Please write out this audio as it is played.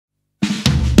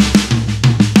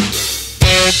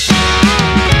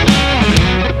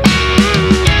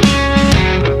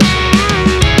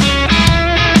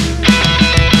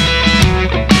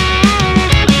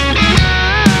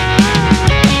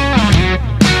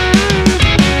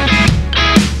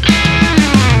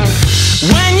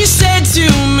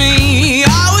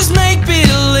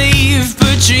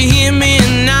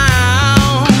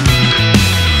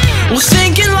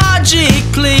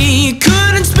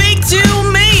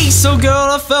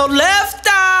girl, I felt left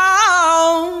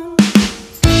out.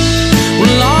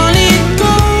 Well, on it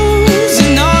goes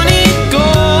and on it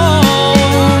goes.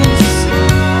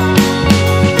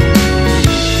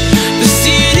 The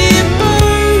city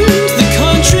burns, the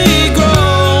country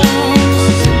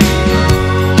grows.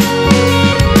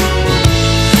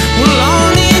 Well,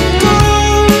 on it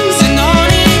goes and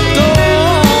on it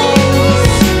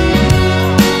goes.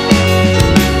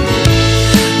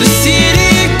 The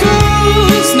city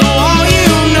girls know all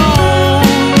you know.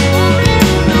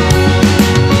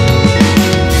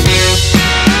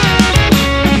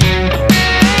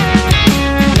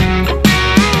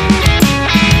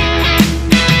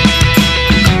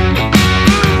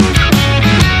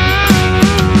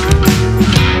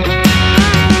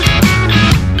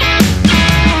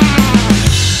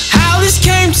 How this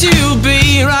came to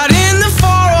be, right in the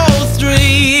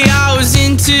 403, I was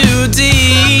in too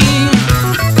deep.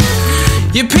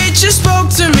 Your picture spoke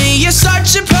to me, you're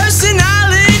such a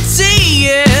personality,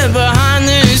 yeah, behind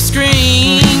the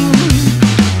screen.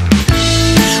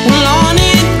 Well, on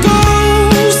it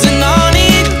goes and on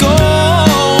it goes.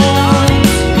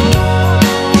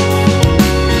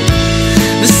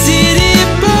 The city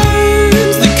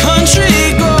burns, the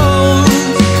country grows.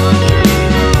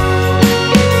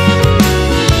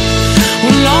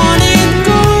 Well, on it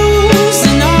goes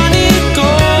and on it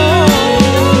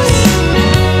goes.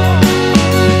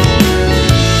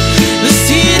 The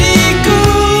city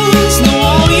girls know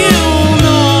all you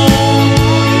know.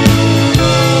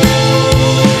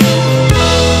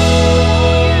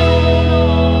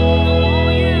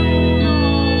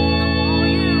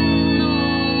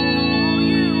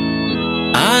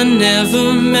 I never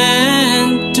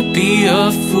meant to be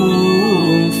a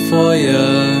fool for you.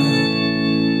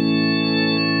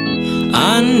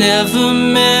 I never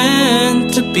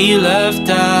meant to be left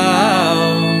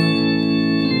out.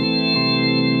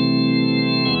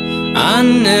 I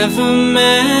never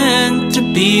meant to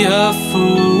be a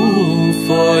fool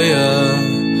for you.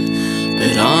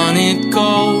 But on it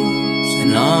goes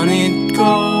and on it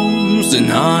goes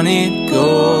and on it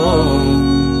goes.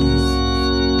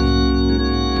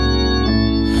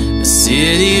 The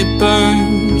city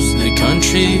burns, the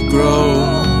country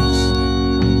grows.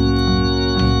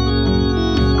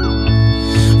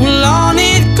 Well, on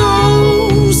it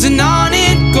goes and on